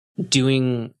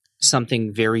doing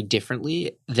something very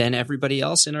differently than everybody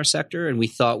else in our sector, and we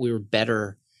thought we were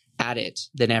better at it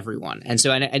than everyone. And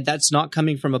so, and that's not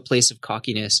coming from a place of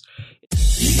cockiness.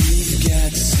 You've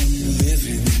got some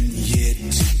living yet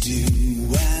to do.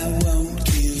 I won't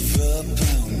give up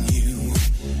on you.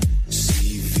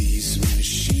 See these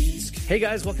machines. Hey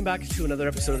guys, welcome back to another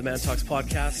episode of the Man Talks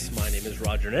podcast. My name is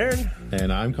Roger Nairn.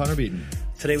 And I'm Connor Beaton.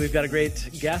 Today we've got a great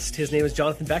guest. His name is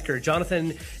Jonathan Becker.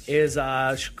 Jonathan is,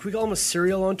 can we call him a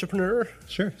serial entrepreneur?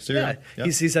 Sure, serial. Yeah. Yep.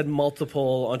 He's had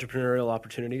multiple entrepreneurial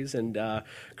opportunities and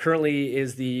currently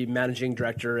is the managing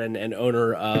director and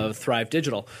owner of Thrive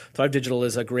Digital. Thrive Digital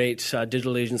is a great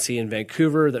digital agency in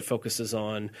Vancouver that focuses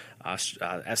on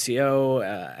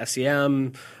SEO,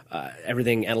 SEM,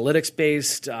 everything analytics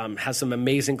based. Has some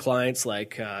amazing clients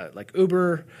like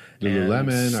Uber,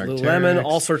 Lululemon,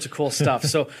 all sorts of cool stuff.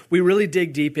 So we really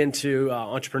dig deep into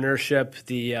entrepreneurship,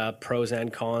 the pros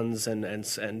and cons,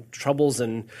 and troubles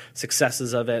and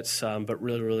successes of it. But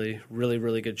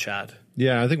really good chat.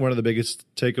 Yeah, I think one of the biggest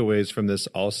takeaways from this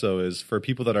also is for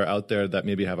people that are out there that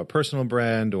maybe have a personal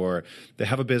brand or they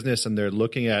have a business and they're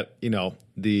looking at,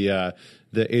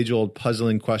 the age-old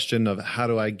puzzling question of how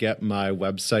do I get my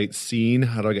website seen?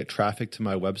 How do I get traffic to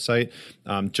my website?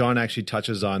 John actually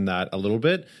touches on that a little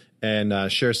bit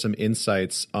and shares some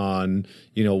insights on,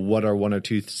 what are one or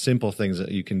two simple things that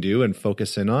you can do and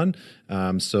focus in on.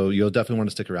 So you'll definitely want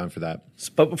to stick around for that.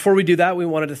 But before we do that, we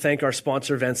wanted to thank our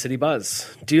sponsor, Vancity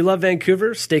Buzz. Do you love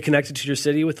Vancouver? Stay connected to your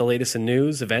city with the latest in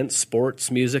news, events,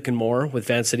 sports, music, and more with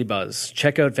Vancity Buzz.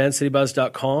 Check out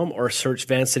vancitybuzz.com or search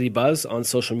Vancity Buzz on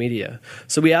social media.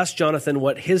 So we asked Jonathan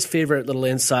what his favorite little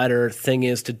insider thing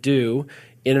is to do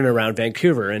in and around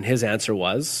Vancouver, and his answer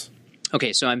was...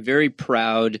 Okay, so I'm very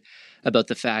proud about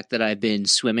the fact that I've been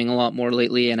swimming a lot more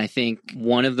lately, and I think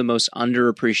one of the most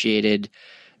underappreciated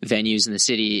venues in the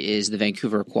city is the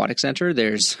Vancouver Aquatic Center.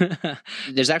 There's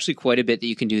actually quite a bit that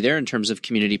you can do there in terms of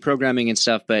community programming and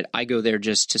stuff, but I go there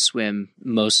just to swim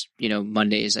most,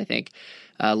 Mondays, I think.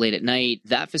 Late at night.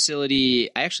 That facility,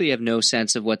 I actually have no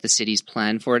sense of what the city's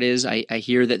plan for it is. I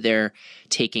hear that they're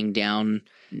taking down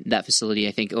that facility,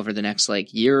 I think, over the next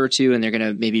year or two, and they're going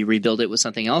to maybe rebuild it with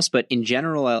something else. But in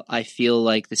general, I feel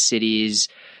like the city's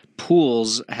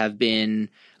pools have been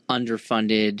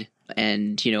underfunded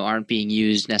and, aren't being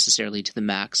used necessarily to the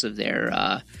max of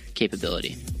their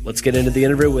capability. Let's get into the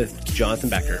interview with Jonathan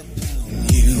Becker.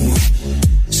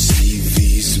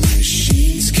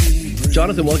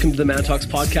 Jonathan, welcome to the Man Talks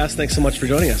podcast. Thanks so much for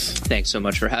joining us. Thanks so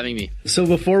much for having me. So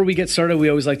before we get started, we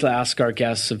always like to ask our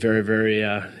guests a very, very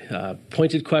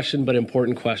pointed question, but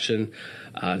important question.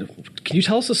 Can you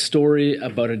tell us a story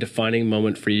about a defining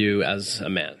moment for you as a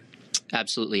man?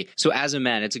 Absolutely. So as a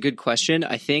man, it's a good question.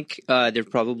 I think there've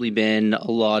probably been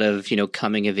a lot of,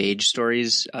 coming of age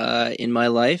stories in my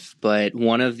life, but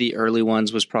one of the early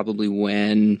ones was probably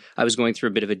when I was going through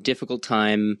a bit of a difficult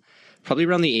time, probably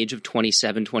around the age of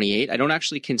 27, 28. I don't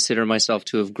actually consider myself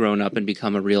to have grown up and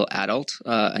become a real adult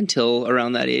until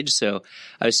around that age. So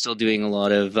I was still doing a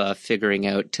lot of figuring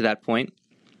out to that point.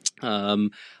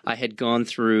 I had gone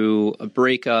through a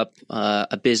breakup.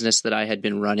 A business that I had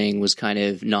been running was kind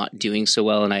of not doing so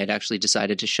well, and I had actually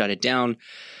decided to shut it down.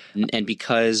 And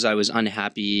because I was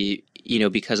unhappy,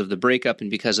 because of the breakup and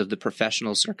because of the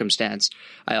professional circumstance,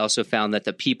 I also found that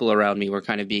the people around me were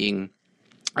kind of being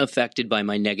affected by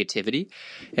my negativity.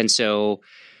 And so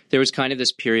there was kind of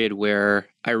this period where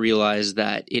I realized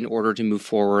that in order to move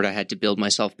forward, I had to build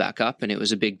myself back up. And it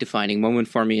was a big defining moment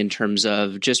for me in terms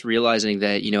of just realizing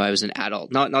that, I was an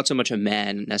adult, not so much a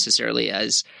man necessarily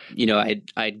as,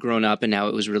 I'd grown up and now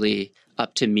it was really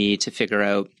up to me to figure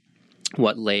out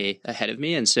what lay ahead of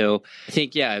me. And so I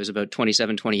think, I was about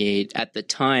 27, 28. At the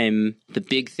time, the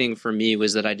big thing for me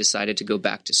was that I decided to go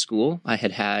back to school. I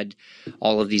had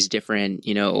all of these different,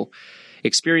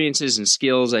 experiences and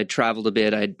skills. I'd traveled a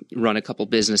bit. I'd run a couple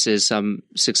businesses, some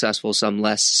successful, some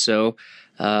less so.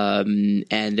 And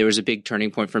there was a big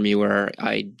turning point for me where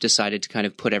I decided to kind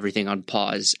of put everything on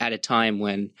pause at a time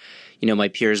when, my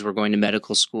peers were going to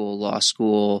medical school, law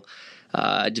school,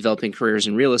 developing careers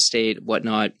in real estate,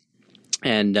 whatnot.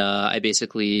 And I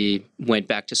basically went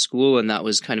back to school, and that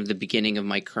was kind of the beginning of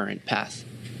my current path.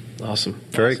 Awesome.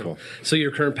 Very cool. So your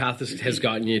current path has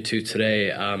gotten you to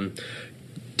today.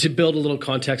 To build a little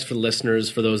context for the listeners,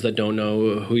 for those that don't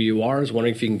know who you are, I was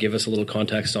wondering if you can give us a little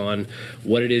context on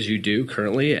what it is you do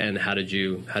currently and how did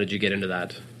you get into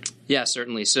that? Yeah,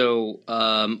 certainly. So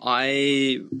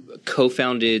I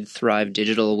co-founded Thrive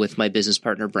Digital with my business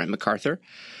partner, Brent MacArthur.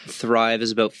 Thrive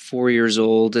is about 4 years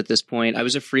old at this point. I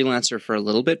was a freelancer for a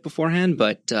little bit beforehand,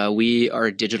 but we are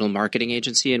a digital marketing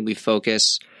agency and we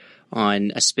focus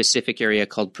on a specific area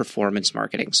called performance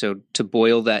marketing. So to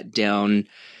boil that down,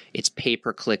 it's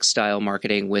pay-per-click style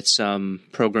marketing with some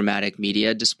programmatic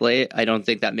media display. I don't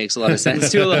think that makes a lot of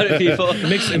sense to a lot of people.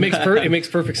 It makes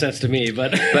perfect sense to me,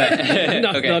 but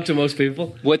not to most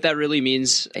people. What that really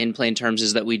means in plain terms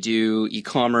is that we do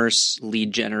e-commerce,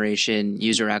 lead generation,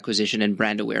 user acquisition, and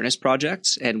brand awareness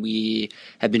projects. And we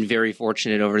have been very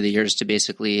fortunate over the years to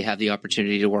basically have the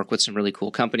opportunity to work with some really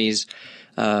cool companies.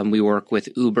 We work with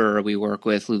Uber, we work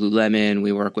with Lululemon,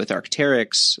 we work with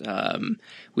Arc'teryx,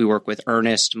 we work with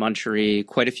Earnest, Munchery,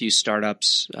 quite a few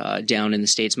startups down in the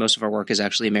States. Most of our work is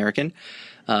actually American.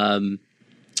 And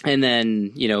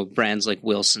then, brands like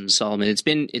Wilson, Solomon. It's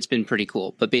been pretty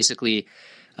cool. But basically,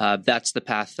 that's the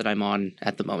path that I'm on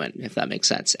at the moment, if that makes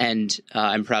sense. And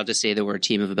I'm proud to say that we're a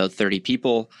team of about 30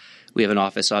 people. We have an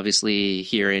office, obviously,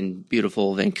 here in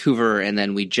beautiful Vancouver, and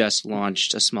then we just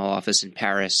launched a small office in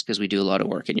Paris because we do a lot of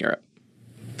work in Europe.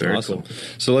 Very awesome. Cool.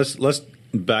 So let's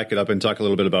back it up and talk a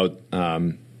little bit about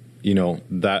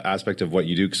that aspect of what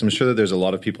you do, because I'm sure that there's a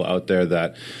lot of people out there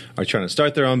that are trying to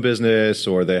start their own business,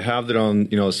 or they have their own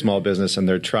small business, and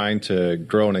they're trying to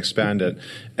grow and expand it.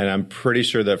 And I'm pretty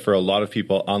sure that for a lot of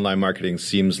people, online marketing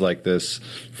seems like this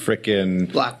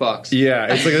freaking black box.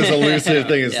 Yeah, it's like this elusive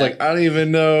thing. It's like, I don't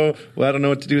even know. Well, I don't know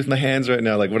what to do with my hands right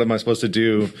now. Like, what am I supposed to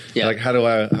do? Yeah. Like, how do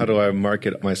I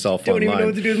market myself online? Don't even know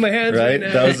what to do with my hands right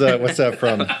now. That was what's that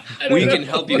from? We can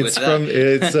help you with that.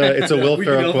 It's a Will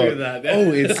Ferrell quote.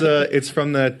 It's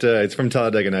from that. It's from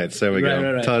Talladega Nights. There we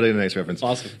go. Right. Talladega Nights reference.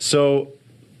 Awesome.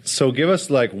 So give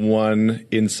us like one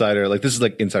insider, like this is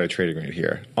like insider trading right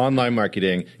here. Online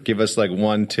marketing. Give us like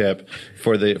one tip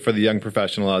for the young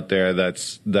professional out there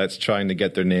that's trying to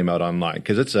get their name out online,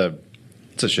 because it's a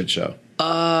shit show.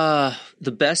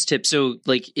 The best tip. So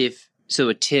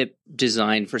a tip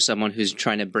designed for someone who's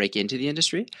trying to break into the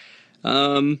industry.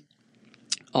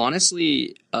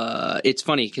 Honestly, it's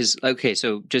funny because,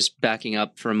 so just backing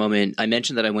up for a moment, I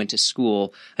mentioned that I went to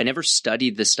school. I never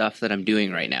studied the stuff that I'm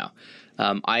doing right now.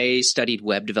 I studied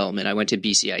web development. I went to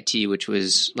BCIT, which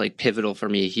was like pivotal for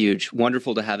me, huge.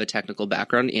 Wonderful to have a technical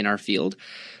background in our field.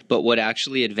 But what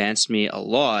actually advanced me a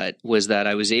lot was that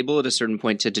I was able at a certain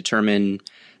point to determine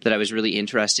that I was really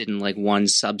interested in like one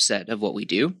subset of what we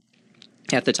do.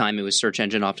 At the time, it was search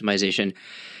engine optimization.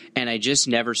 And I just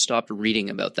never stopped reading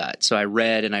about that. So I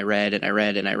read and I read and I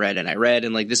read and I read and I read.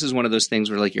 And like, this is one of those things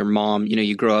where like your mom,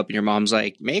 you grow up and your mom's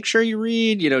like, make sure you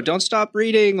read, don't stop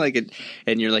reading.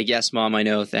 And you're like, yes, mom, I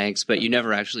know, thanks. But you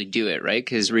never actually do it, right?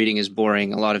 Because reading is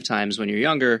boring a lot of times when you're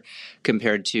younger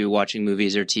compared to watching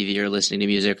movies or TV or listening to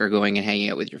music or going and hanging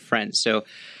out with your friends. So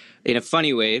in a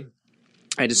funny way,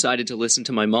 I decided to listen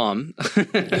to my mom,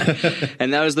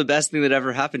 and that was the best thing that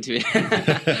ever happened to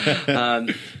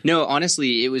me. No,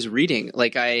 honestly, it was reading.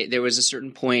 There was a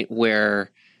certain point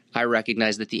where I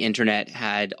recognized that the internet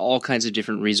had all kinds of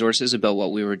different resources about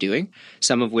what we were doing,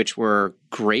 some of which were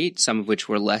great, some of which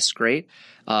were less great.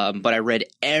 But I read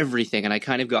everything, and I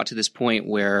kind of got to this point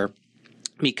where,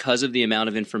 because of the amount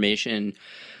of information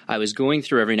I was going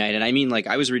through every night. And I mean,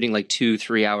 I was reading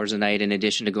 2-3 hours a night in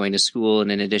addition to going to school and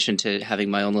in addition to having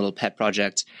my own little pet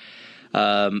project.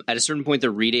 At a certain point,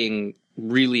 the reading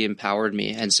really empowered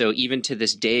me. And so even to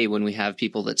this day, when we have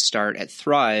people that start at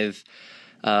Thrive,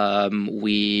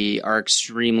 we are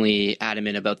extremely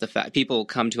adamant about the fact people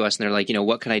come to us and they're like,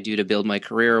 what can I do to build my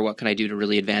career? What can I do to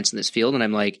really advance in this field? And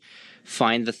I'm like,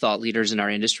 find the thought leaders in our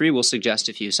industry. We'll suggest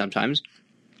a few sometimes.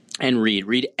 And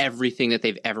read everything that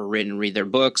they've ever written. Read their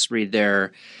books, read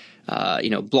their,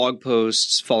 blog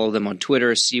posts, follow them on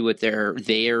Twitter, see what they're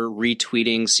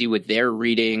retweeting, see what they're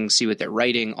reading, see what they're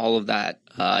writing. All of that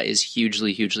is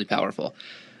hugely, hugely powerful,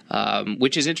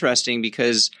 which is interesting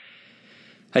because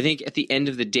I think at the end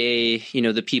of the day,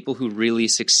 the people who really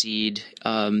succeed,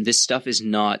 this stuff is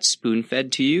not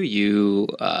spoon-fed to you. You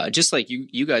just like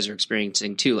you guys are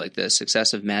experiencing too. Like the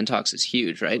success of Man Talks is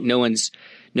huge, right? No one's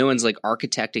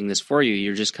architecting this for you.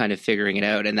 You're just kind of figuring it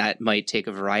out, and that might take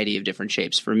a variety of different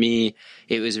shapes. For me,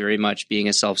 it was very much being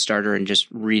a self-starter and just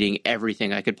reading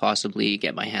everything I could possibly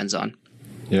get my hands on.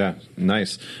 Yeah,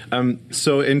 nice.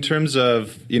 So in terms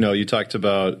of, you talked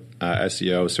about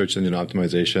SEO, search engine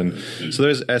optimization. So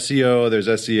there's SEO, there's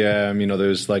SEM,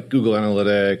 there's Google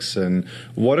Analytics. And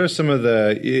what are some of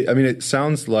it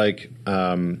sounds like,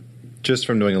 just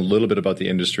from knowing a little bit about the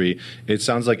industry, it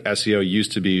sounds like SEO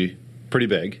used to be pretty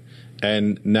big,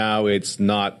 and now it's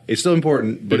still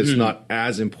important, but it's not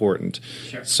as important.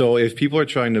 Sure. So if people are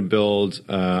trying to build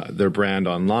their brand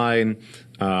online,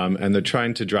 and they're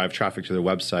trying to drive traffic to their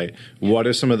website, what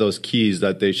are some of those keys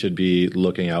that they should be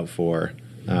looking out for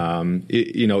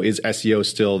Is SEO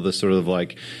still the sort of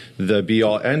like the be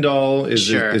all end all?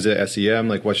 Is it SEM?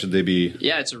 Like, what should they be?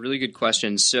 Yeah, it's a really good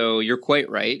question. So you're quite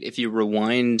right. If you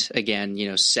rewind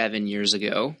again, 7 years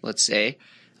ago, let's say,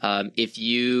 if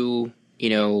you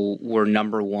were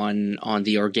number one on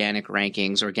the organic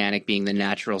rankings, organic being the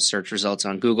natural search results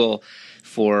on Google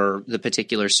for the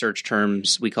particular search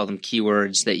terms, we call them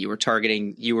keywords that you were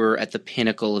targeting, you were at the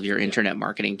pinnacle of your internet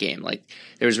marketing game. Like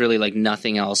there was really like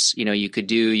nothing else, you could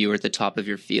do. You were at the top of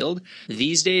your field.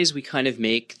 These days, we kind of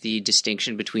make the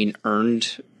distinction between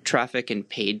earned traffic and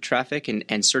paid traffic,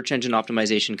 and search engine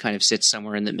optimization kind of sits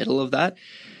somewhere in the middle of that,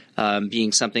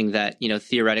 being something that,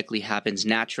 theoretically happens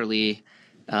naturally,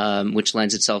 which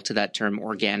lends itself to that term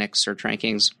organic search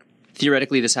rankings.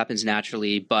 Theoretically, this happens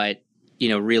naturally, but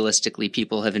realistically,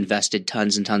 people have invested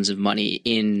tons and tons of money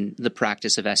in the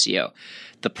practice of SEO.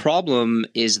 The problem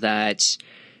is that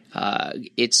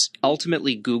it's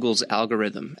ultimately Google's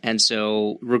algorithm. And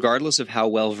so regardless of how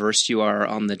well versed you are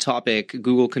on the topic,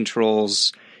 Google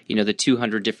controls the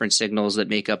 200 different signals that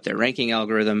make up their ranking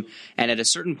algorithm. And at a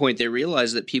certain point, they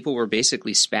realized that people were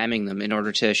basically spamming them in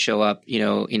order to show up,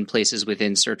 in places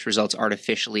within search results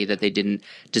artificially that they didn't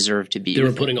deserve to be. They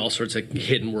were putting all sorts of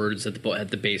hidden words at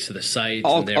the base of the site.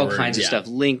 All kinds of stuff.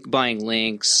 Buying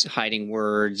links, hiding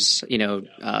words,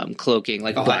 cloaking.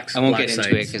 Like I won't get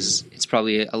into it because it's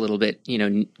probably a little bit,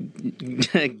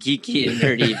 geeky and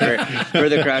nerdy for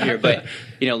the crowd here. But,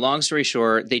 long story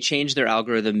short, they changed their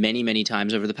algorithm many, many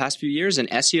times over the past few years, and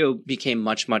SEO became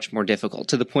much, much more difficult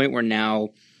to the point where now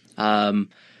I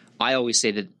always say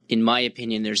that, in my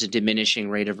opinion, there's a diminishing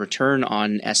rate of return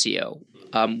on SEO.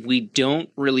 We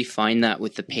don't really find that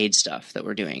with the paid stuff that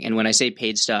we're doing. And when I say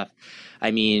paid stuff,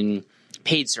 I mean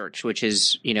paid search, which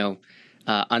is,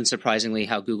 unsurprisingly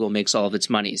how Google makes all of its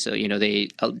money. So, they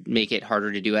make it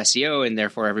harder to do SEO, and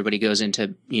therefore everybody goes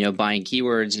into, buying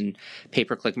keywords and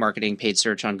pay-per-click marketing, paid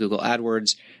search on Google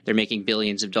AdWords. They're making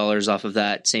billions of dollars off of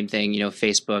that. Same thing,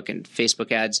 Facebook and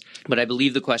Facebook ads. But I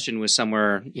believe the question was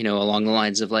somewhere, along the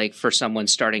lines of like, for someone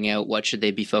starting out, what should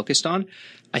they be focused on?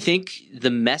 I think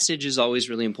the message is always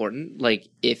really important. Like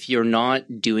if you're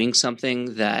not doing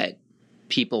something that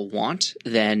people want,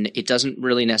 then it doesn't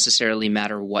really necessarily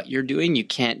matter what you're doing. You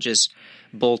can't just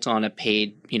bolt on a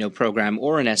paid, program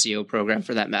or an SEO program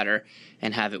for that matter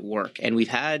and have it work. And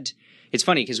it's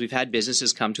funny because we've had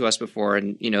businesses come to us before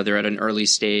and, they're at an early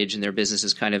stage and their business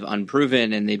is kind of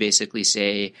unproven. And they basically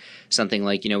say something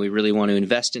like, we really want to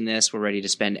invest in this. We're ready to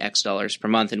spend X dollars per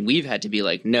month. And we've had to be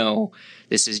like, no,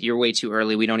 you're way too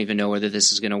early. We don't even know whether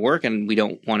this is going to work. And we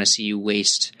don't want to see you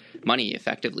waste money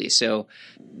effectively. So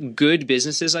good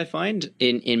businesses, I find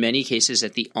in many cases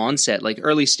at the onset, like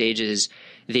early stages,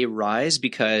 they rise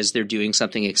because they're doing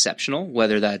something exceptional,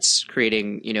 whether that's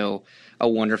creating, a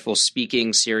wonderful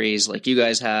speaking series like you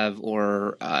guys have,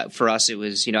 or for us, it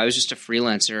was, I was just a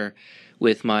freelancer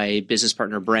with my business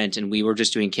partner, Brent, and we were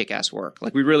just doing kick-ass work.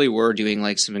 Like we really were doing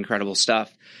like some incredible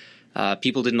stuff.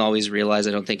 People didn't always realize,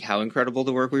 I don't think, how incredible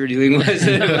the work we were doing was.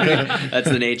 That's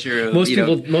the nature of most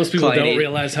people don't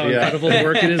realize how incredible the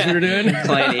work it is we were doing.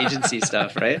 Client agency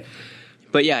stuff, right?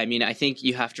 But yeah, I think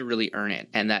you have to really earn it.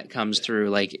 And that comes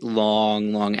through like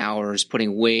long, long hours,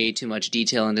 putting way too much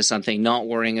detail into something, not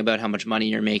worrying about how much money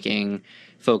you're making,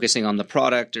 focusing on the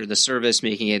product or the service,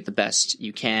 making it the best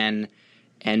you can.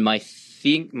 And my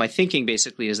thinking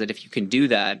basically is that if you can do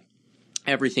that,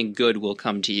 everything good will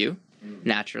come to you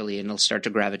naturally, and it'll start to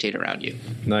gravitate around you.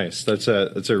 Nice. That's a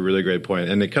really great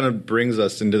point. And it kind of brings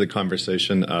us into the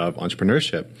conversation of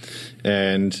entrepreneurship.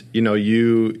 And,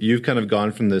 you've kind of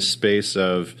gone from this space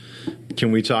of,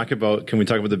 can we talk about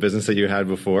the business that you had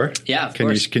before? Yeah, of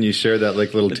course. Can you share that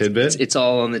like little tidbit? It's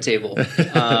all on the table.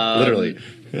 Literally.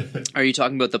 Are you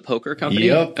talking about the poker company?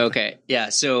 Yep. Okay. Yeah.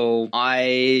 So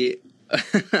I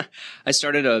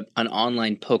started an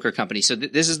online poker company. So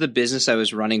this is the business I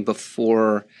was running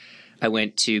before I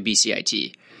went to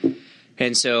BCIT.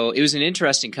 And so it was an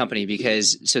interesting company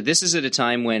because this is at a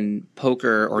time when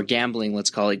poker, or gambling, let's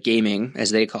call it gaming,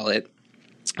 as they call it,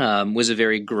 was a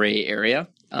very gray area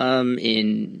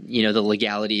in, the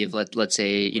legality of, let's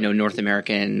say, North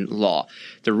American law.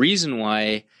 The reason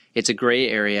why it's a gray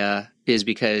area is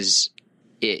because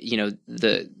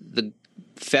the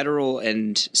federal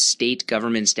and state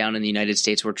governments down in the United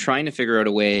States were trying to figure out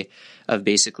a way of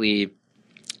basically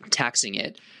taxing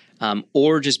it.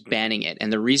 Or just banning it.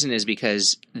 And the reason is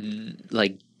because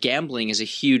like gambling is a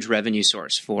huge revenue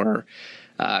source for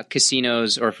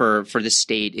casinos, or for the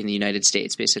state in the United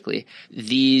States, basically.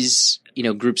 These,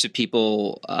 groups of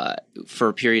people for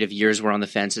a period of years were on the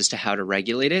fence as to how to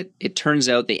regulate it. It turns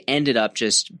out they ended up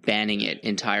just banning it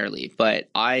entirely. But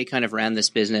I kind of ran this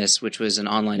business, which was an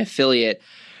online affiliate,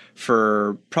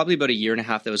 for probably about a year and a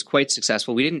half that was quite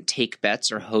successful. We didn't take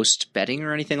bets or host betting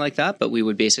or anything like that, but we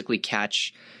would basically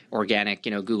catch organic,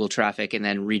 Google traffic and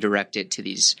then redirect it to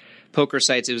these poker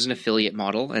sites. It was an affiliate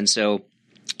model. And so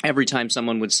every time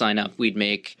someone would sign up, we'd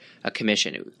make a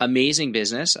commission. Amazing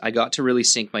business. I got to really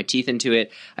sink my teeth into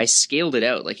it. I scaled it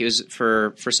out. Like, it was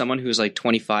for someone who was like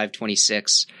 25,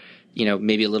 26,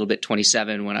 maybe a little bit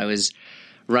 27 when I was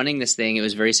running this thing. It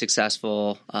was very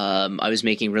successful. I was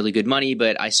making really good money,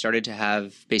 but I started to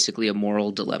have basically a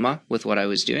moral dilemma with what I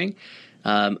was doing.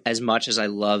 As much as I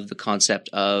love the concept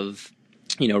of,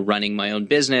 running my own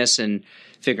business and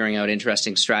figuring out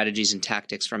interesting strategies and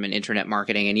tactics from an internet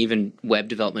marketing and even web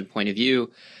development point of view,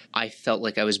 I felt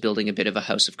like I was building a bit of a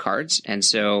house of cards. And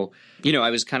so, I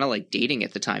was kind of like dating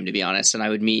at the time, to be honest. And I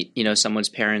would meet, someone's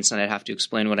parents and I'd have to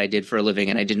explain what I did for a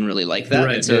living. And I didn't really like that.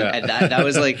 Right, and so that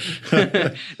was like,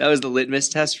 that was the litmus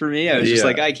test for me. I was just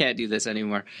like, I can't do this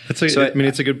anymore. It's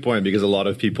a good point, because a lot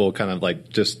of people kind of like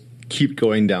just keep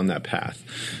going down that path.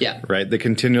 Yeah. Right. They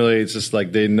continually, it's just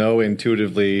like they know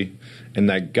intuitively, and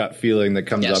that gut feeling that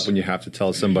comes up when you have to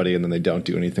tell somebody and then they don't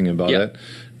do anything about it.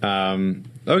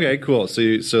 Okay, cool. So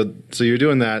you're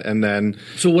doing that, and then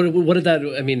what did that?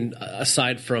 I mean,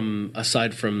 aside from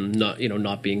not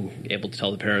not being able to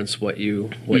tell the parents what you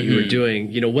were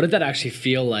doing, what did that actually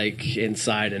feel like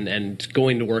inside, and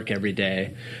going to work every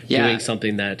day, doing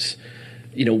something that,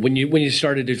 when you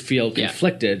started to feel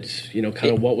conflicted,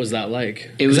 kind of what was that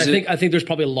like? I think there's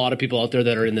probably a lot of people out there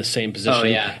that are in the same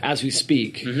position as we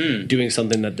speak, doing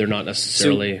something that they're not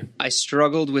necessarily. So I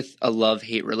struggled with a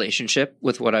love-hate relationship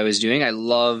with what I was doing. I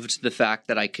loved the fact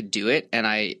that I could do it, and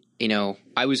I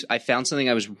found something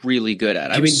I was really good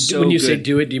at. When you say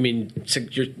do it, do you mean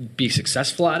be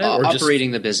successful at it, or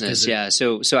operating the business? Yeah.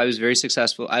 So I was very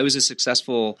successful. I was a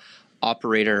successful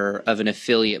operator of an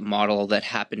affiliate model that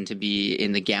happened to be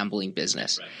in the gambling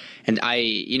business. Right. And I,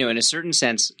 in a certain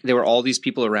sense, there were all these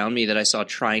people around me that I saw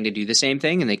trying to do the same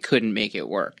thing and they couldn't make it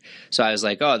work. So I was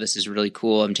like, oh, this is really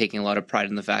cool. I'm taking a lot of pride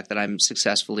in the fact that I'm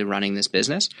successfully running this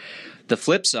business. The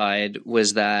flip side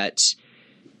was that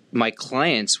my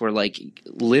clients were like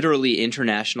literally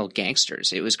international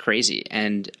gangsters. It was crazy.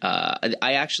 And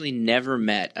I actually never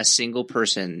met a single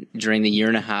person during the year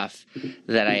and a half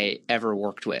that I ever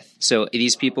worked with. So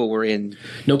these people were in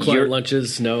no client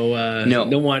lunches, no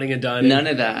whining and dining, none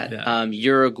of that. Yeah.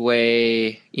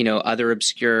 Uruguay, other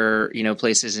obscure,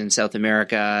 places in South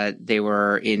America. They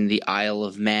were in the Isle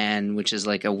of Man, which is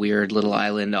like a weird little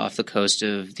island off the coast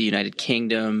of the United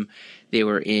Kingdom. They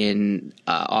were in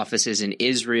offices in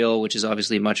Israel, which is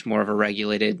obviously much more of a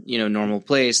regulated, normal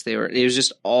place. It was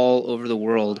just all over the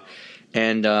world.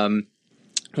 And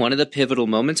one of the pivotal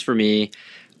moments for me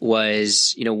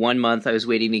was, 1 month I was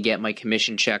waiting to get my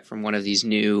commission check from one of these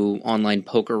new online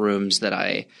poker rooms that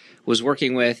I was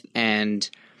working with, and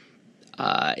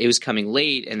it was coming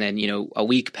late. And then, a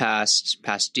week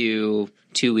past due,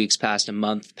 2 weeks passed, a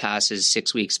month passes,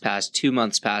 6 weeks passed, 2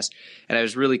 months passed. And I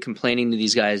was really complaining to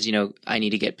these guys, I need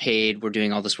to get paid. We're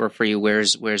doing all this work for you.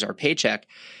 Where's our paycheck?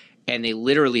 And they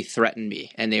literally threatened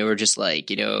me. And they were just like,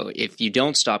 if you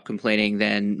don't stop complaining,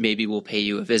 then maybe we'll pay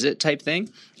you a visit type thing.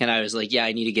 And I was like, yeah,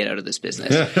 I need to get out of this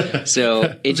business.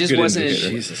 So it just wasn't.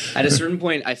 At a certain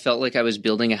point, I felt like I was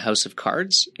building a house of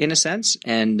cards in a sense.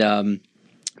 And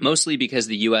mostly because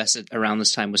the U.S. around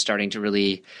this time was starting to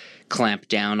really clamp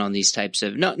down on these types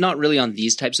of, not really on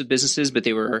these types of businesses, but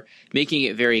they were making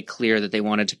it very clear that they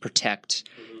wanted to protect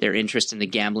their interest in the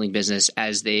gambling business,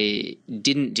 as they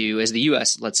didn't do, as the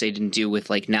U.S., let's say, didn't do with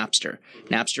like Napster.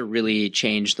 Napster really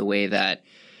changed the way that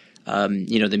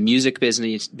the music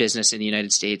business in the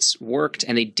United States worked,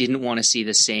 and they didn't want to see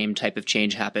the same type of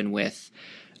change happen with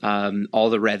all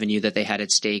the revenue that they had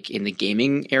at stake in the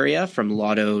gaming area, from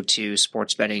lotto to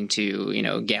sports betting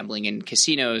to, gambling in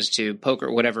casinos to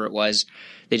poker, whatever it was.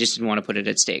 They just didn't want to put it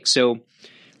at stake. So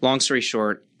long story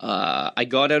short, I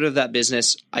got out of that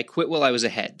business. I quit while I was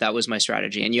ahead. That was my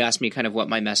strategy. And you asked me kind of what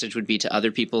my message would be to other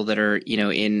people that are,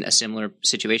 in a similar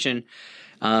situation.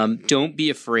 Don't be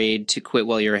afraid to quit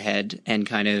while you're ahead and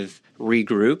kind of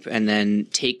regroup, and then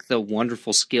take the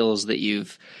wonderful skills that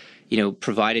you've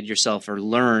provided yourself or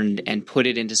learned and put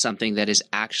it into something that is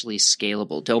actually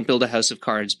scalable. Don't build a house of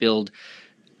cards, build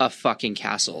a fucking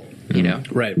castle,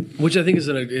 Right. Which I think is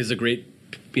a great,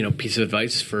 piece of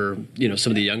advice for,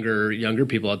 some of the younger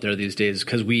people out there these days.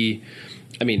 Because you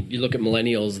look at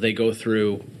millennials, they go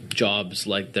through jobs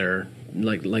like they're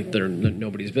like they're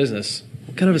nobody's business.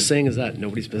 What kind of a saying is that?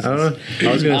 Nobody's business. I don't know.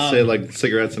 I was going to say like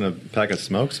cigarettes and a pack of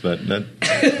smokes, but that.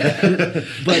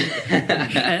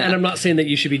 And I'm not saying that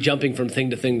you should be jumping from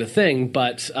thing to thing to thing,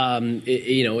 but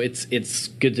it's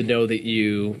good to know that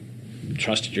you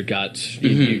trusted your gut.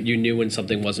 You knew when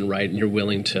something wasn't right, and you're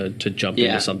willing to jump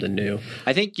into something new.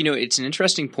 I think it's an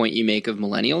interesting point you make of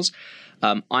millennials.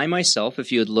 I myself,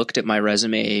 if you had looked at my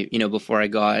resume, before I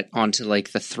got onto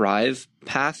like the Thrive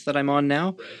path that I'm on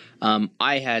now,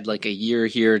 I had like a year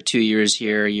here, 2 years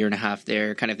here, a year and a half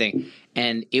there kind of thing.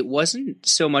 And it wasn't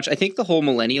so much, I think the whole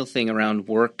millennial thing around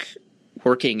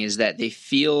working is that they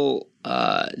feel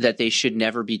that they should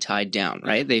never be tied down,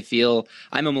 right? They feel,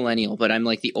 I'm a millennial, but I'm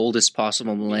like the oldest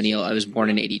possible millennial. I was born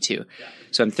in 82.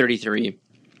 So I'm 33.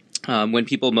 When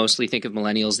people mostly think of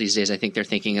millennials these days, I think they're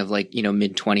thinking of like,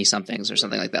 mid 20 somethings or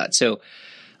something like that. So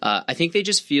I think they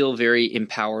just feel very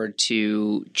empowered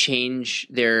to change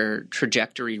their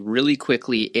trajectory really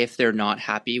quickly if they're not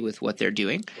happy with what they're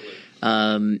doing.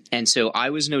 And so I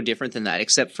was no different than that,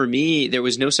 except for me, there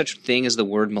was no such thing as the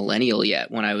word millennial yet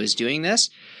when I was doing this.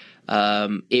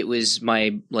 It was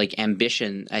my like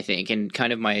ambition, I think, and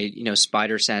kind of my,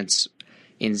 spider sense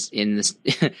in this,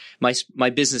 my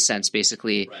business sense,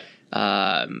 basically,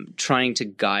 trying to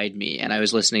guide me. And I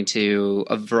was listening to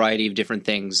a variety of different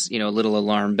things, little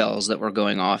alarm bells that were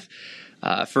going off,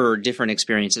 for different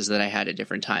experiences that I had at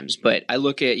different times. But I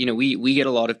look at, we get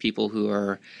a lot of people who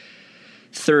are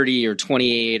 30 or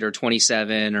 28 or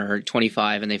 27 or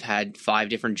 25 and they've had 5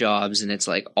 different jobs and it's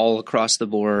like all across the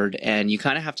board, and you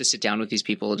kind of have to sit down with these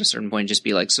people at a certain point and just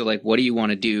be like, so like, what do you want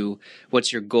to do?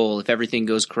 What's your goal? If everything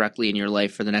goes correctly in your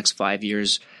life for the next 5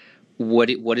 years, what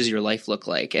does your life look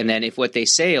like? And then if what they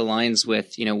say aligns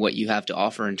with, what you have to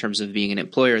offer in terms of being an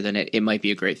employer, then it might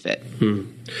be a great fit. Cool.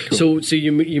 So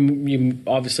you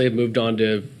obviously have moved on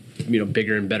to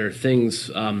bigger and better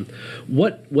things.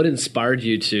 What inspired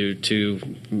you to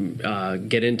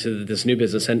get into this new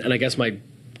business? And I guess my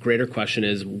greater question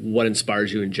is, what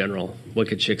inspires you in general? What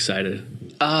gets you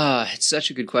excited? It's such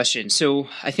a good question. So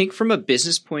I think from a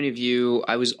business point of view,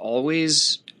 I was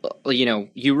always,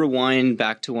 you rewind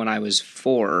back to when I was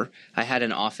 4, I had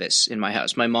an office in my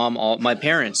house. My mom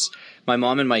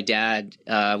and my dad,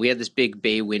 we had this big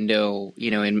bay window,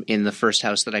 in the first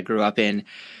house that I grew up in.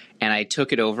 And I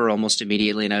took it over almost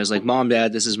immediately, and I was like, "Mom,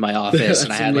 Dad, this is my office,"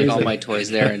 and I had like all my toys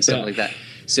there and stuff like that.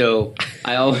 So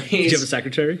I always. Did you have a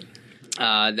secretary?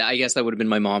 I guess that would have been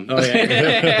my mom. Oh,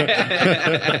 yeah.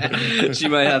 She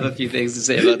might have a few things to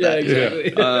say about that. Yeah,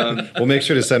 exactly. We'll make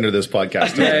sure to send her this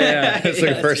podcast. Yeah. It's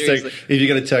like first thing, if you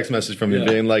get a text message from me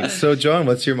being like, "So John,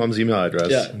 what's your mom's email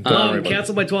address?" Yeah.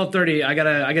 Cancel by 12:30. I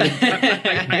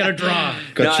gotta draw.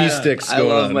 Got cheese sticks. I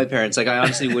love my parents. Like, I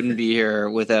honestly wouldn't be here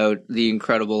without the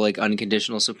incredible, like,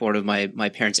 unconditional support of my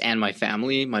parents and my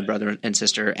family, my brother and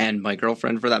sister, and my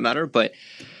girlfriend for that matter. But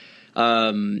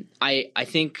I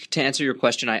think, to answer your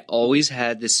question, I always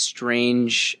had this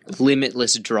strange,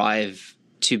 limitless drive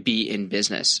to be in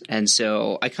business. And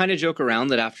so I kind of joke around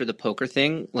that after the poker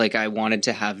thing, like, I wanted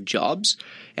to have jobs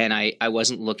and I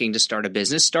wasn't looking to start a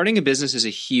business. Starting a business is a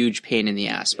huge pain in the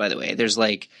ass, by the way. There's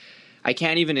like, I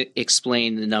can't even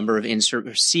explain the number of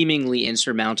seemingly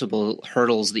insurmountable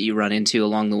hurdles that you run into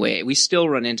along the way. We still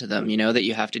run into them, that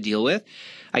you have to deal with.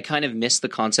 I kind of miss the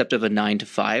concept of a 9 to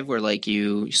 5 where like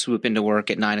you swoop into work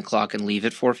at 9 o'clock and leave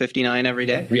at 4:59 every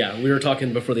day. Yeah. We were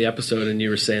talking before the episode and you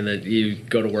were saying that you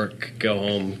go to work, go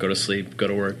home, go to sleep, go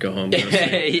to work, go home, go to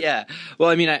sleep. Yeah. Well,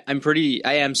 I mean, I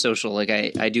am social. Like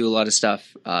I do a lot of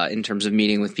stuff in terms of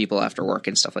meeting with people after work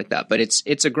and stuff like that. But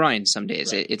it's a grind some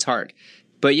days. Right. It's hard.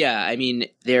 But yeah, I mean,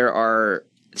 there are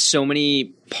so many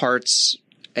parts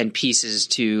and pieces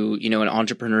to, an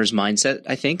entrepreneur's mindset,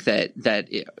 I think, that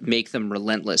make them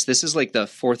relentless. This is like the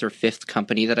 4th or 5th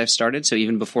company that I've started. So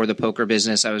even before the poker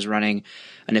business, I was running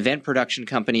an event production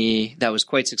company that was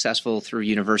quite successful through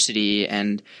university.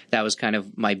 And that was kind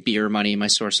of my beer money, my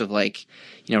source of like,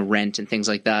 rent and things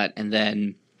like that. And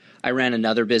then I ran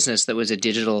another business that was a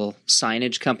digital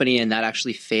signage company, and that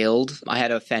actually failed. I had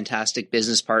a fantastic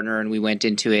business partner, and we went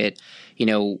into it,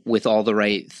 with all the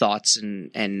right thoughts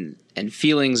and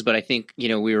feelings. But I think,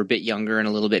 we were a bit younger and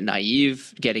a little bit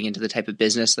naive getting into the type of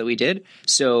business that we did.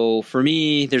 So for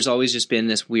me, there's always just been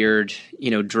this weird,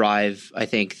 drive, I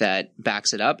think, that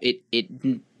backs it up.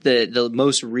 The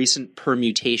most recent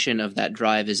permutation of that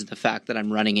drive is the fact that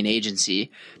I'm running an agency.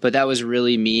 But that was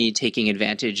really me taking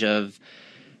advantage of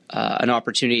an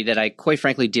opportunity that I quite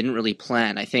frankly didn't really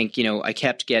plan. I think, I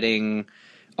kept getting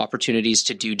opportunities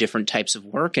to do different types of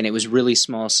work, and it was really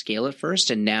small scale at first.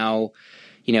 And now,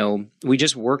 we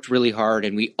just worked really hard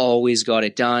and we always got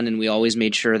it done, and we always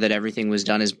made sure that everything was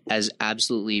done as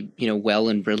absolutely, well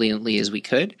and brilliantly as we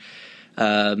could.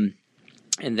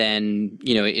 And then,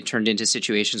 it turned into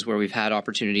situations where we've had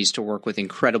opportunities to work with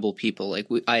incredible people. Like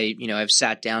I've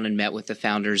sat down and met with the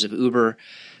founders of Uber,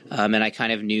 and I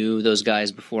kind of knew those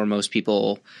guys before most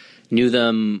people knew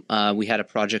them. We had a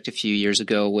project a few years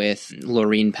ago with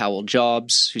Laureen Powell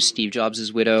Jobs, who's Steve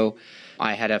Jobs' widow.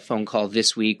 I had a phone call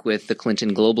this week with the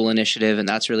Clinton Global Initiative, and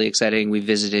that's really exciting. We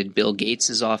visited Bill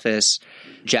Gates' office.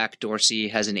 Jack Dorsey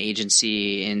has an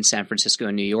agency in San Francisco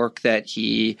and New York that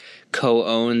he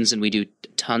co-owns, and we do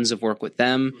tons of work with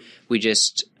them. We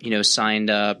just,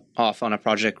 signed off on a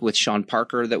project with Sean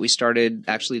Parker that we started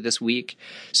actually this week.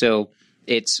 So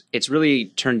it's really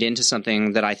turned into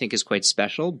something that I think is quite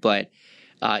special, but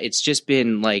it's just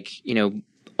been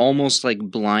almost like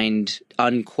blind,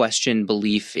 unquestioned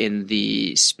belief in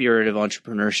the spirit of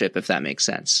entrepreneurship, if that makes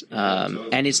sense.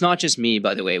 And it's not just me,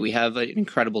 by the way. We have an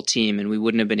incredible team, and we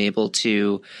wouldn't have been able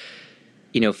to,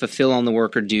 fulfill on the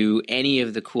work or do any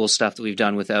of the cool stuff that we've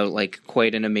done without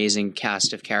quite an amazing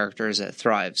cast of characters at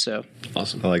Thrive. So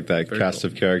awesome. I like that. Very cast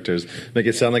of characters. Make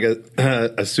it sound like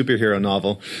a superhero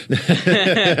novel.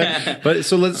 But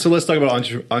so let's talk about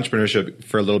entrepreneurship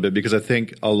for a little bit, because I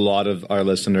think a lot of our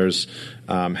listeners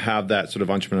have that sort of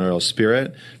entrepreneurial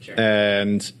spirit. Sure.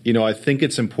 And, I think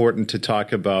it's important to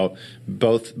talk about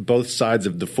both sides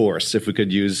of the force. If we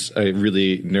could use a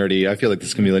really nerdy, I feel like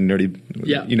this can be like nerdy.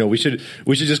 Yeah.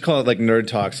 We should just call it like Nerd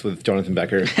Talks with Jonathan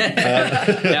Becker.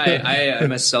 Yeah, I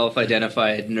am a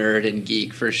self-identified nerd and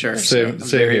geek for sure. Same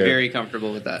very, here. Very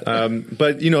comfortable with that.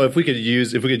 But if we could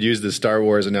use the Star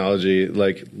Wars analogy,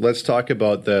 let's talk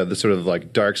about the sort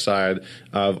of dark side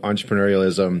of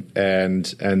entrepreneurialism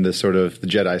and the sort of the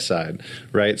Jedi side,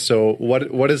 right? So what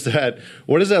does that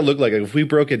look like? If we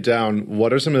broke it down,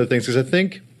 what are some of the things? Because I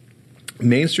think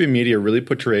mainstream media really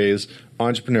portrays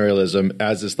entrepreneurialism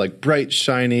as this bright,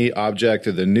 shiny object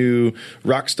of the new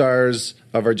rock stars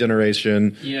of our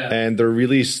generation. Yeah. And they're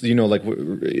really,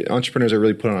 entrepreneurs are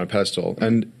really put on a pedestal.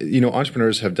 And,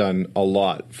 entrepreneurs have done a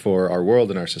lot for our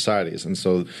world and our societies. And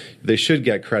so they should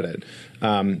get credit.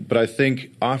 But I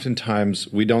think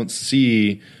oftentimes we don't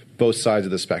see both sides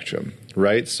of the spectrum,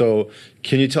 right? So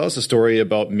can you tell us a story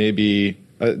about maybe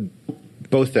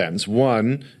both ends?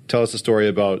 One, tell us a story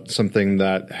about something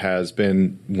that has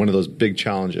been one of those big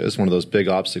challenges, one of those big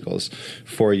obstacles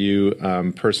for you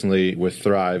personally with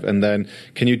Thrive. And then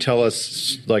can you tell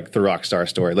us the rock star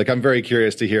story? I'm very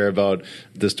curious to hear about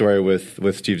the story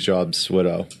with Steve Jobs'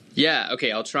 widow. Yeah.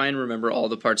 Okay. I'll try and remember all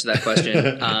the parts of that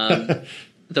question.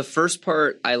 The first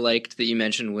part I liked that you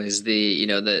mentioned was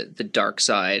the dark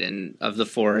side and of the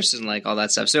force and all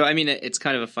that stuff. So, I mean, it's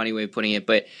kind of a funny way of putting it,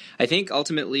 but I think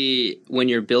ultimately when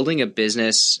you're building a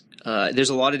business, there's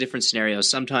a lot of different scenarios.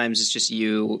 Sometimes it's just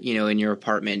you in your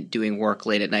apartment doing work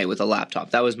late at night with a laptop.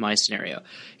 That was my scenario.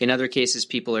 In other cases,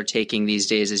 people are taking these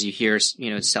days, as you hear,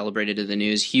 it's celebrated in the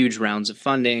news, huge rounds of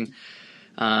funding.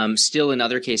 Still, in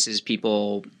other cases,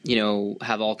 people,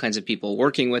 have all kinds of people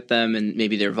working with them, and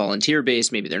maybe they're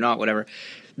volunteer-based, maybe they're not, whatever.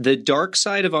 The dark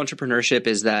side of entrepreneurship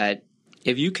is that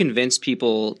if you convince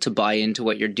people to buy into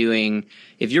what you're doing,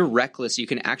 if you're reckless, you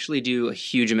can actually do a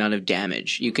huge amount of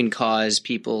damage. You can cause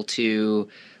people to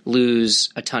lose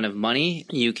a ton of money.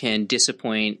 You can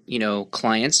disappoint,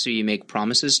 clients who you make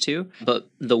promises to. But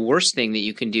the worst thing that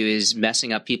you can do is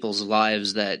messing up people's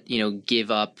lives that,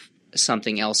 give up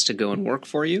something else to go and work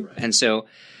for you. Right.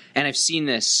 And I've seen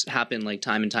this happen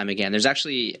time and time again. There's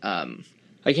actually,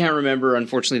 I can't remember,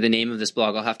 unfortunately, the name of this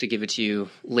blog. I'll have to give it to you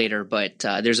later. But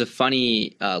there's a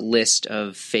funny list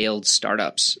of failed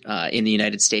startups in the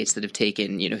United States that have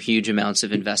taken, huge amounts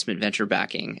of investment venture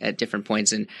backing at different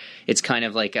points. And it's kind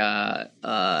of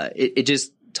it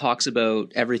just talks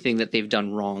about everything that they've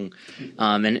done wrong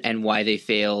and why they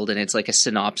failed. And it's like a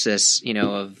synopsis,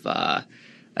 of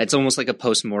it's almost like a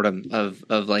postmortem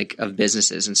of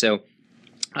businesses. And so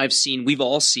we've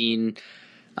all seen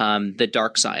the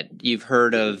dark side. You've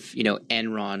heard of,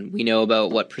 Enron. We know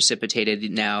about what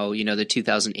precipitated now, the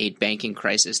 2008 banking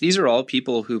crisis. These are all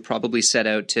people who probably set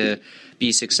out to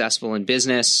be successful in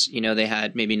business. They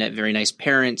had maybe not very nice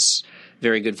parents,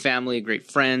 very good family,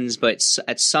 great friends, but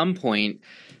at some point,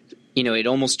 it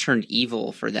almost turned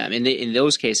evil for them. In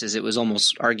those cases, it was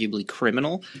almost arguably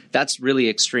criminal. That's really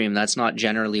extreme. That's not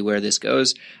generally where this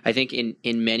goes. I think in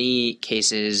many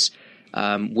cases,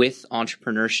 with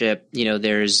entrepreneurship,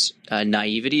 there's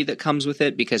naivety that comes with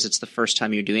it because it's the first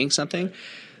time you're doing something.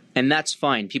 And that's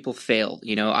fine. People fail.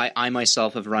 I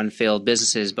myself have run failed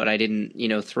businesses, but I didn't,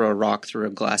 throw a rock through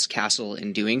a glass castle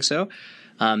in doing so.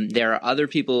 There are other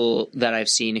people that I've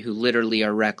seen who literally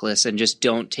are reckless and just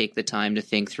don't take the time to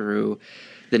think through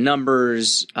the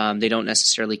numbers. They don't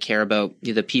necessarily care about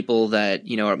the people that,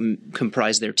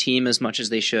 comprise their team as much as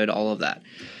they should, all of that.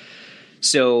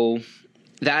 So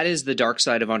that is the dark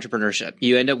side of entrepreneurship.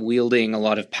 You end up wielding a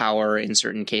lot of power in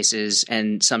certain cases,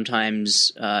 and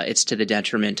sometimes it's to the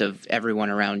detriment of everyone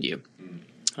around you.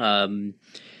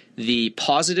 The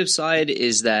positive side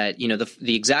is that,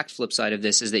 the exact flip side of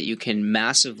this is that you can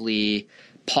massively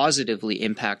positively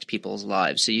impact people's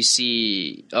lives. So you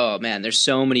see, oh man, there's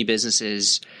so many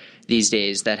businesses these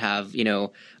days that have,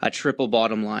 a triple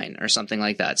bottom line or something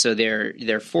like that. So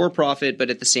they're for profit, but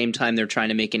at the same time, they're trying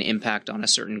to make an impact on a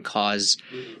certain cause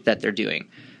that they're doing.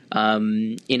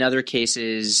 In other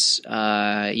cases,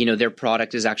 their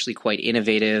product is actually quite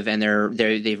innovative, and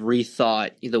they've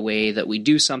rethought the way that we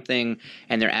do something,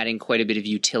 and they're adding quite a bit of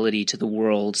utility to the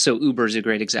world. So Uber is a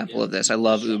great example of this. I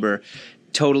love Uber.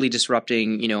 Totally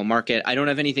disrupting, market. I don't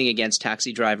have anything against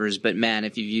taxi drivers, but man,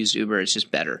 if you've used Uber, it's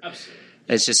just better. Absolutely.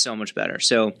 It's just so much better.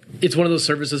 So it's one of those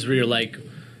services where you're like,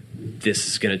 this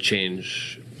is going to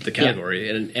change the category,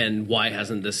 and why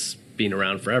hasn't this been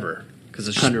around forever? Because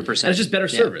it's 100%. It's just better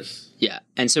service. Yeah.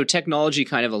 And so technology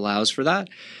kind of allows for that.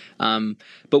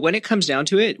 But when it comes down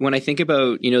to it, when I think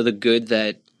about, the good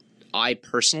that I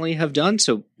personally have done,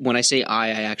 so when I say I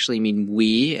actually mean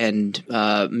we, and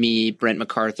me, Brent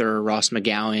MacArthur, Ross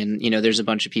McGowan, there's a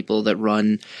bunch of people that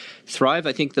run Thrive.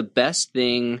 I think the best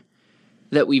thing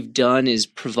that we've done is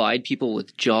provide people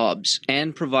with jobs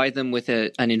and provide them with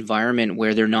an environment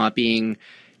where they're not being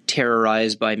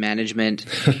terrorized by management,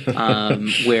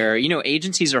 where,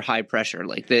 agencies are high pressure.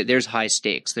 Like there's high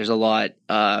stakes. There's a lot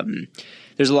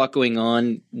going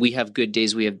on. We have good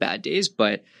days. We have bad days,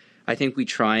 but I think we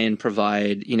try and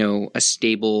provide, a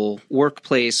stable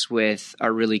workplace with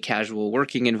a really casual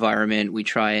working environment. We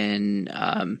try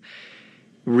and,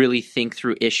 really think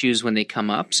through issues when they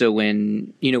come up. So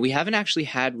when, we haven't actually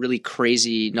had really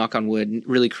crazy, knock on wood,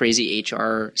 really crazy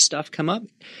HR stuff come up.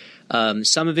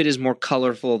 Some of it is more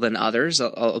colorful than others.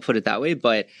 I'll put it that way.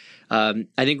 But I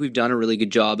think we've done a really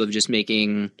good job of just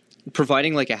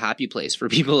providing like a happy place for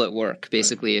people at work,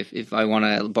 basically, if I want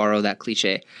to borrow that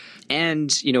cliche.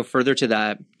 And, further to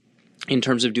that, in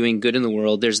terms of doing good in the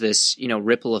world, there's this,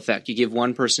 ripple effect. You give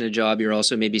one person a job, you're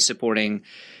also maybe supporting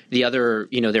the other,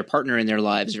 their partner in their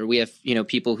lives, or we have,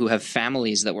 people who have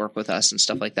families that work with us and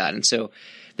stuff like that. And so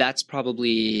that's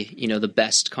probably, the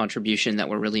best contribution that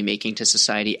we're really making to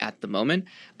society at the moment,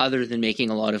 other than making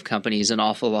a lot of companies an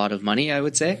awful lot of money, I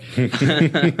would say.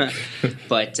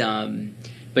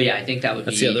 But yeah, I think that would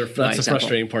that's be that's the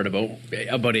frustrating part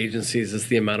about agencies is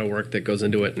the amount of work that goes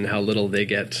into it and how little they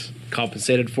get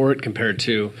compensated for it compared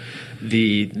to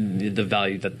the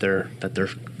value that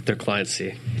their clients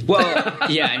see. Well,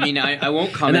 yeah, I mean, I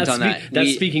won't comment on that.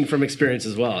 That's speaking from experience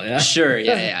as well. Yeah, sure.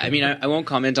 Yeah. I mean, I won't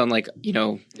comment on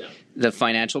the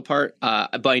financial part.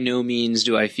 By no means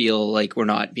do I feel like we're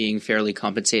not being fairly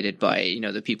compensated by,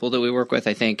 the people that we work with.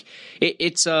 I think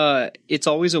it's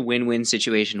always a win-win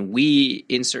situation. We,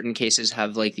 in certain cases,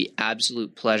 have like the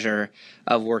absolute pleasure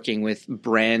of working with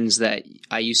brands that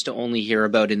I used to only hear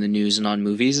about in the news and on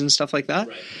movies and stuff like that.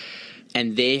 Right.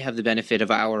 And they have the benefit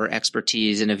of our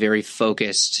expertise in a very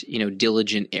focused,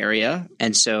 diligent area.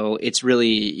 And so it's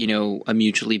really, a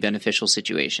mutually beneficial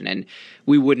situation. And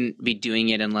we wouldn't be doing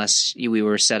it unless we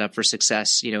were set up for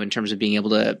success, in terms of being able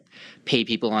to pay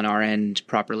people on our end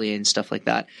properly and stuff like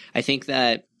that. I think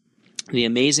that the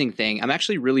amazing thing, I'm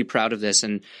actually really proud of this,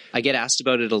 and I get asked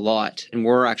about it a lot, and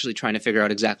we're actually trying to figure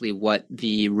out exactly what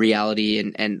the reality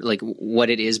and like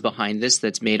what it is behind this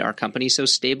that's made our company so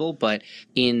stable. But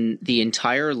in the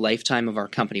entire lifetime of our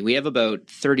company, we have about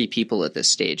 30 people at this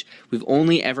stage. We've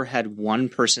only ever had one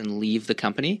person leave the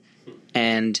company,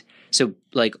 and so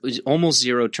like it was almost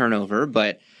zero turnover,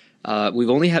 but we've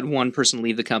only had one person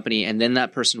leave the company, and then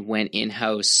that person went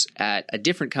in-house at a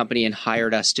different company and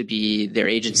hired us to be their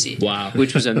agency. Wow.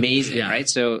 Which was amazing, yeah. Right?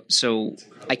 So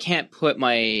I can't put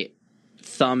my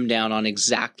thumb down on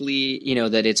exactly,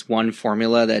 that it's one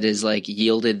formula that is like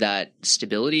yielded that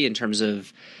stability in terms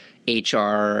of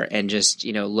HR and just,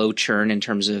 low churn in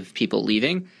terms of people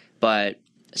leaving. But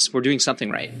we're doing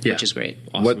something right, which is great.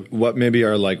 Awesome. What maybe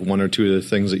are like one or two of the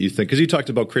things that you think, because you talked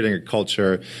about creating a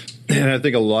culture, and I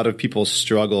think a lot of people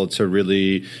struggle to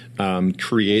really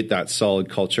create that solid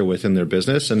culture within their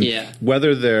business, and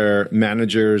whether they're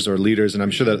managers or leaders, and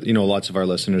I'm sure that lots of our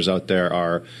listeners out there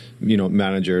are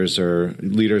managers or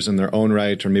leaders in their own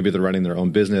right, or maybe they're running their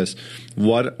own business.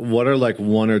 What are like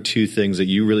one or two things that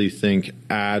you really think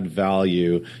add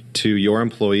value to your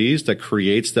employees that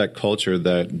creates that culture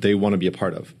that they want to be a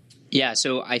part of? Yeah,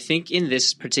 so I think in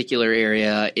this particular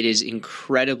area, it is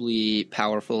incredibly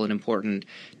powerful and important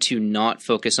to not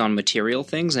focus on material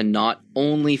things and not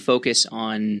only focus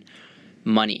on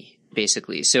money,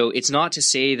 basically. So it's not to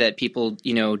say that people,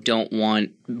 don't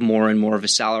want more and more of a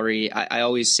salary. I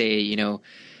always say,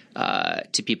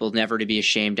 to people never to be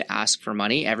ashamed to ask for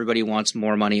money. Everybody wants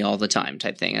more money all the time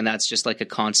type thing. And that's just like a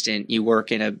constant. You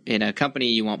work in a company,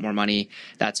 you want more money,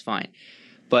 that's fine.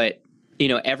 But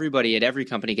everybody at every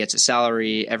company gets a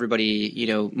salary. Everybody,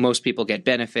 most people get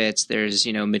benefits. There's,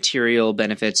 material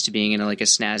benefits to being in a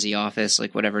snazzy office,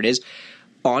 like whatever it is.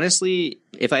 Honestly,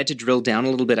 if I had to drill down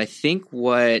a little bit, I think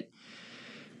what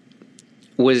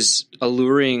was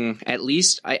alluring, at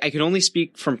least I can only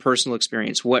speak from personal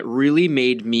experience, what really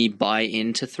made me buy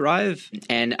into Thrive,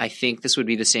 and I think this would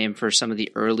be the same for some of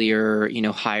the earlier,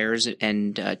 hires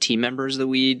and team members that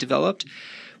we developed,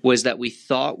 was that we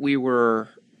thought we were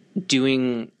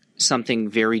doing something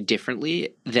very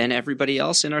differently than everybody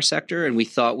else in our sector, and we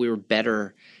thought we were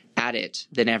better at it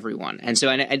than everyone. And so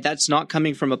and that's not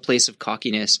coming from a place of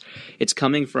cockiness. It's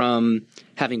coming from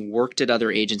having worked at other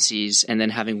agencies and then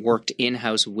having worked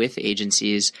in-house with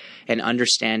agencies and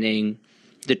understanding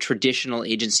the traditional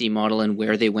agency model and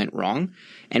where they went wrong.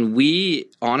 And we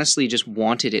honestly just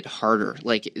wanted it harder,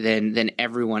 than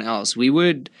everyone else. We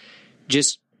would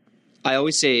just, I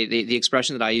always say the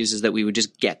expression that I use is that we would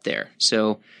just get there.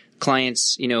 So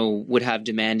clients, would have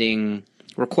demanding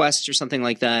requests or something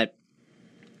like that.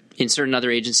 In certain other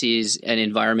agencies and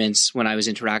environments, when I was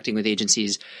interacting with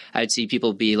agencies, I'd see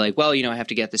people be like, well, I have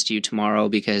to get this to you tomorrow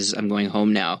because I'm going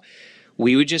home now.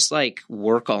 We would just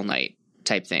work all night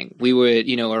type thing. We would,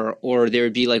 or there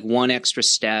would be one extra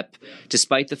step,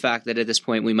 despite the fact that at this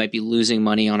point we might be losing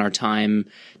money on our time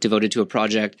devoted to a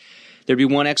project. There'd be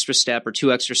one extra step or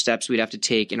two extra steps we'd have to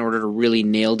take in order to really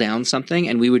nail down something,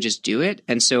 and we would just do it.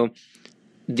 And so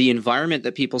the environment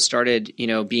that people started,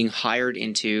 being hired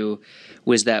into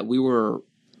was that we were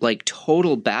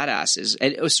total badasses.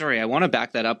 And I want to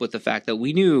back that up with the fact that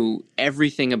we knew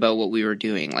everything about what we were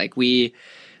doing. The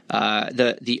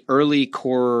early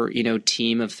core,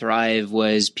 team of Thrive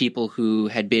was people who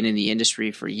had been in the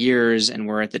industry for years and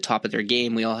were at the top of their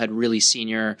game. We all had really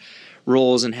senior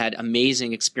roles and had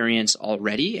amazing experience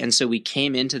already. And so we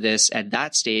came into this at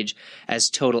that stage as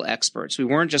total experts. We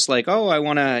weren't just I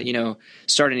want to,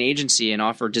 start an agency and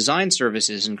offer design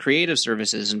services and creative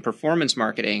services and performance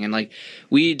marketing. And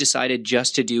we decided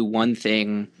just to do one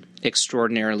thing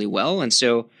extraordinarily well. And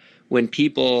so when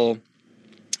people,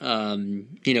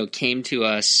 came to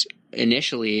us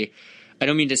initially, I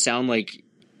don't mean to sound like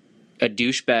a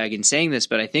douchebag in saying this,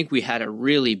 but I think we had a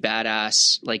really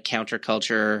badass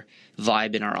counterculture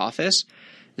vibe in our office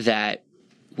that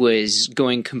was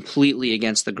going completely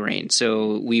against the grain.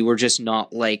 So we were just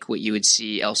not like what you would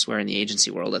see elsewhere in the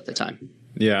agency world at the time.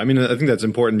 Yeah, I think that's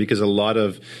important because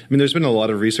there's been a lot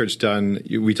of research done.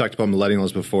 We talked about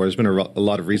millennials before. There's been a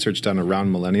lot of research done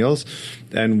around millennials.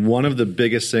 And one of the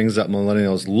biggest things that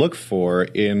millennials look for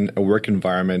in a work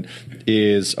environment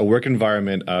is a work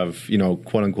environment of,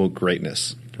 quote unquote,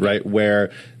 greatness, right?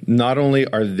 Where not only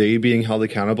are they being held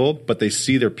accountable, but they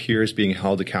see their peers being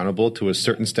held accountable to a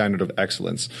certain standard of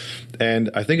excellence.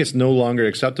 And I think it's no longer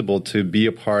acceptable to be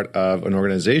a part of an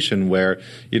organization where,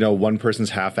 one person's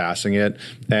half-assing it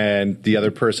and the other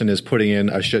person is putting in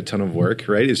a shit ton of work,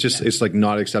 right? It's just, it's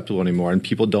not acceptable anymore. And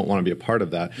people don't want to be a part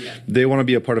of that. Yeah. They want to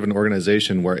be a part of an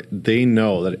organization where they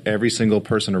know that every single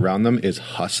person around them is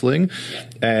hustling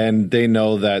and they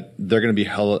know that they're going to be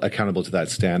held accountable to that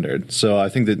standard. So I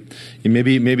think that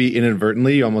maybe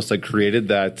inadvertently you almost created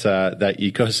that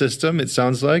ecosystem, it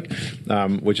sounds like,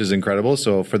 which is incredible.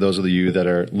 So for those of you that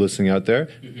are listening out there,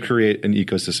 create an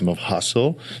ecosystem of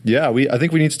hustle. Yeah, I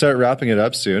think we need to start wrapping it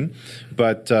up soon.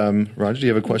 But Roger, do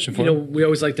you have a question for me? We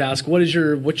always like to ask, what's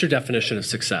your definition of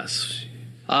success?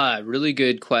 Really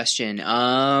good question.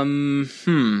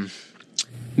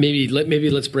 Maybe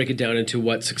let's break it down into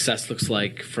what success looks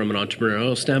like from an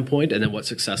entrepreneurial standpoint, and then what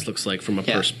success looks like from a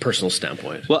personal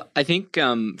standpoint. Well, I think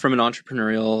from an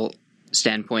entrepreneurial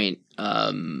standpoint,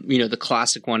 the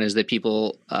classic one is that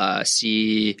people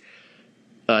see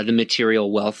the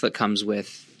material wealth that comes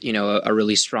with a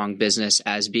really strong business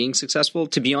as being successful.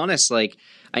 To be honest,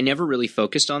 I never really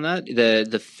focused on that,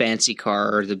 the fancy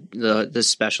car or the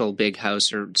special big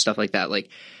house or stuff like that.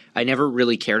 I never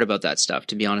really cared about that stuff,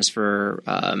 to be honest.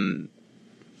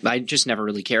 I just never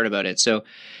really cared about it. So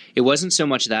it wasn't so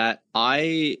much that.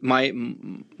 My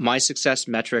success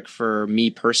metric for me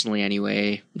personally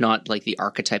anyway, not the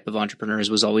archetype of entrepreneurs,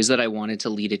 was always that I wanted to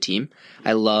lead a team.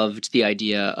 I loved the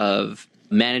idea of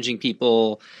managing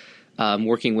people,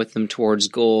 working with them towards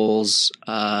goals,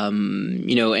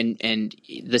 you know, and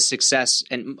the success,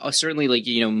 and certainly like,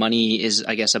 you know, money is,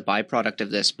 I guess, a byproduct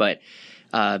of this, but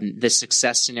the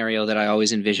success scenario that I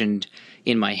always envisioned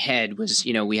in my head was,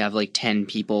 you know, we have like 10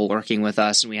 people working with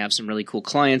us and we have some really cool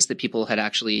clients that people had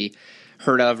actually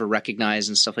heard of or recognized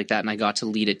and stuff like that. And I got to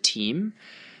lead a team.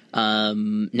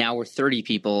 Now we're 30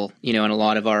 people, you know, and a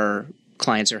lot of our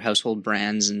clients are household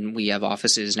brands, and we have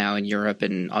offices now in Europe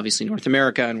and obviously North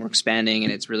America, and we're expanding,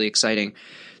 and it's really exciting.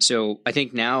 So I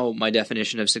think now my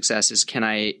definition of success is, can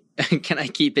I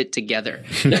keep it together?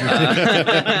 In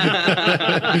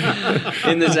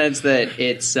the sense that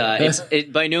it's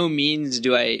by no means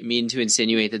do I mean to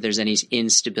insinuate that there's any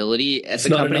instability at the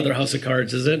company. It's not another house of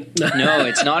cards, is it? No,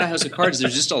 it's not a house of cards.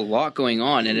 There's just a lot going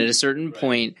on, and at a certain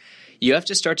point, you have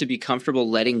to start to be comfortable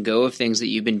letting go of things that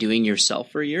you've been doing yourself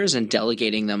for years and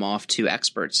delegating them off to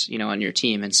experts, you know, on your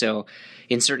team. And so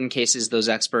in certain cases, those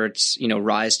experts, you know,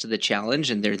 rise to the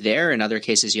challenge and they're there. In other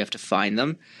cases, you have to find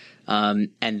them. And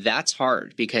that's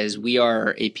hard because we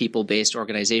are a people-based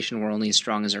organization. We're only as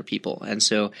strong as our people. And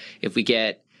so if we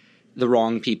get the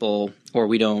wrong people or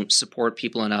we don't support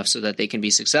people enough so that they can be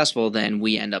successful, then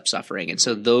we end up suffering. And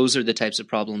so those are the types of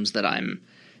problems that I'm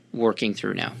working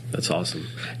through now. That's awesome.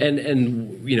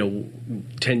 And you know,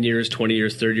 10 years, 20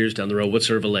 years, 30 years down the road, what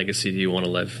sort of a legacy do you want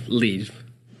to leave?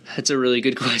 That's a really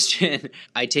good question.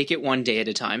 I take it one day at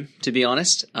a time, to be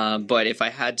honest. But if I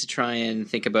had to try and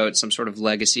think about some sort of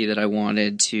legacy that I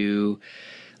wanted to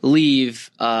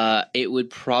leave, it would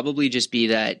probably just be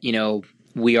that, you know,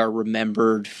 we are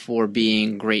remembered for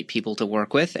being great people to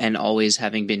work with and always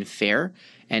having been fair,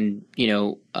 and, you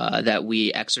know, that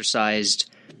we exercised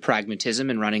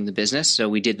pragmatism in running the business. So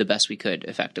we did the best we could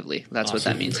effectively. That's awesome. What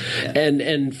that means. Yeah.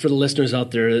 And for the listeners out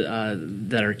there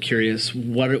that are curious,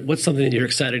 what's something that you're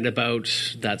excited about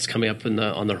that's coming up on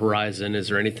the horizon? Is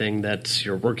there anything that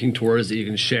you're working towards that you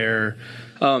can share?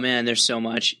 Oh man, there's so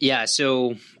much. Yeah.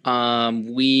 So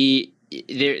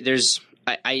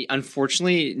I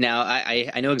unfortunately now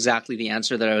I know exactly the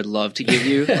answer that I would love to give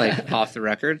you, like off the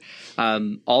record.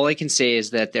 All I can say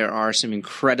is that there are some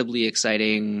incredibly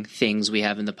exciting things we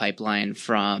have in the pipeline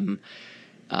from,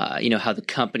 you know, how the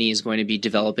company is going to be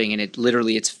developing, and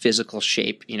its physical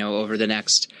shape, you know, over the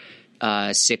next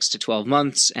 6 to 12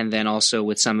 months, and then also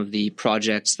with some of the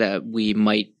projects that we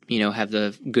might, you know, have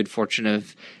the good fortune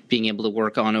of being able to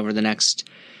work on over the next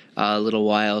little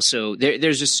while. So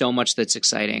there's just so much that's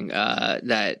exciting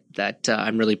that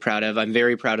I'm really proud of. I'm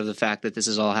very proud of the fact that this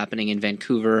is all happening in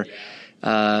Vancouver,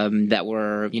 that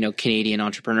we're, you know, Canadian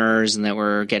entrepreneurs, and that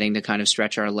we're getting to kind of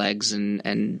stretch our legs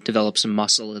and develop some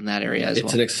muscle in that area as well.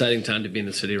 It's an exciting time to be in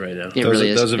the city right now. It really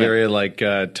is. That was a very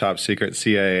top secret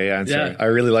CIA answer. Yeah. I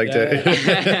really liked it.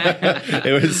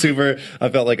 It was super. I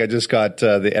felt like I just got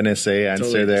the NSA answer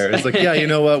totally. There. It's like, yeah, you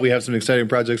know what? We have some exciting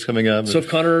projects coming up. So if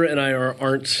Connor and I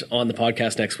aren't on the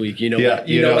podcast next week, you know what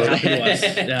happened to us.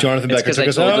 Yeah. Jonathan Becker took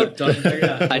us out.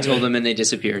 I told them and they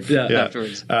disappeared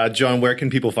afterwards. John, where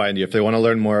can people find you if they want to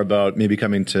learn more about maybe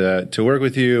coming to work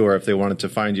with you, or if they wanted to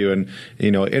find you and, you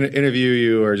know, interview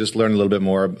you, or just learn a little bit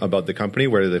more about the company?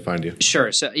 Where do they find you?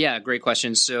 Sure. So yeah, great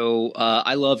question. So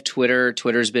I love Twitter.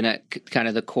 Twitter's been at kind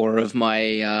of the core of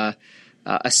my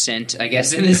ascent, I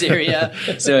guess, in this area.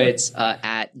 So it's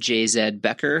at JZ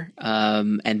Becker.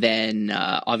 And then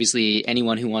obviously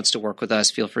anyone who wants to work with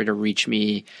us, feel free to reach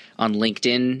me on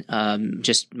LinkedIn.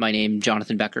 Just my name,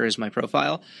 Jonathan Becker, is my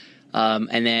profile.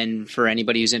 And then for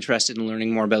anybody who's interested in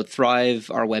learning more about Thrive,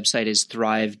 our website is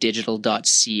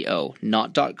thrivedigital.co,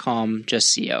 not .com,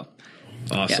 just co.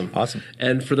 Awesome. Yeah. Awesome.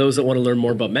 And for those that want to learn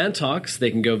more about Man Talks,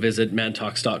 they can go visit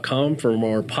mantalks.com for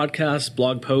more podcasts,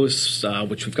 blog posts,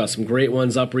 which we've got some great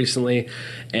ones up recently,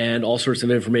 and all sorts of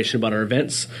information about our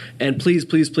events. And please,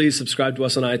 please, please subscribe to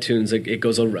us on iTunes. It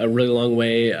goes a really long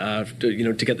way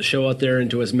to get the show out there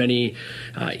into as many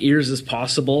ears as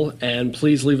possible. And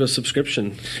please leave a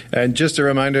subscription. And just a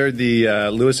reminder, the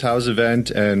Lewis Howes event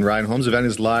and Ryan Holmes event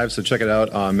is live, so check it out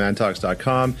on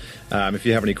mantalks.com. If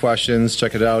you have any questions,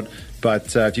 check it out.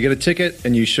 But if you get a ticket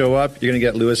and you show up, you're going to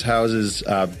get Lewis Howes'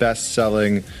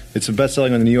 best-selling. It's a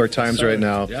best-selling on the New York Times right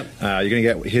now. Yep. You're going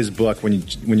to get his book when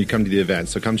you come to the event.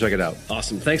 So come check it out.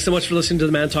 Awesome. Thanks so much for listening to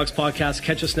the Man Talks podcast.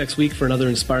 Catch us next week for another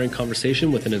inspiring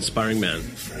conversation with an inspiring man.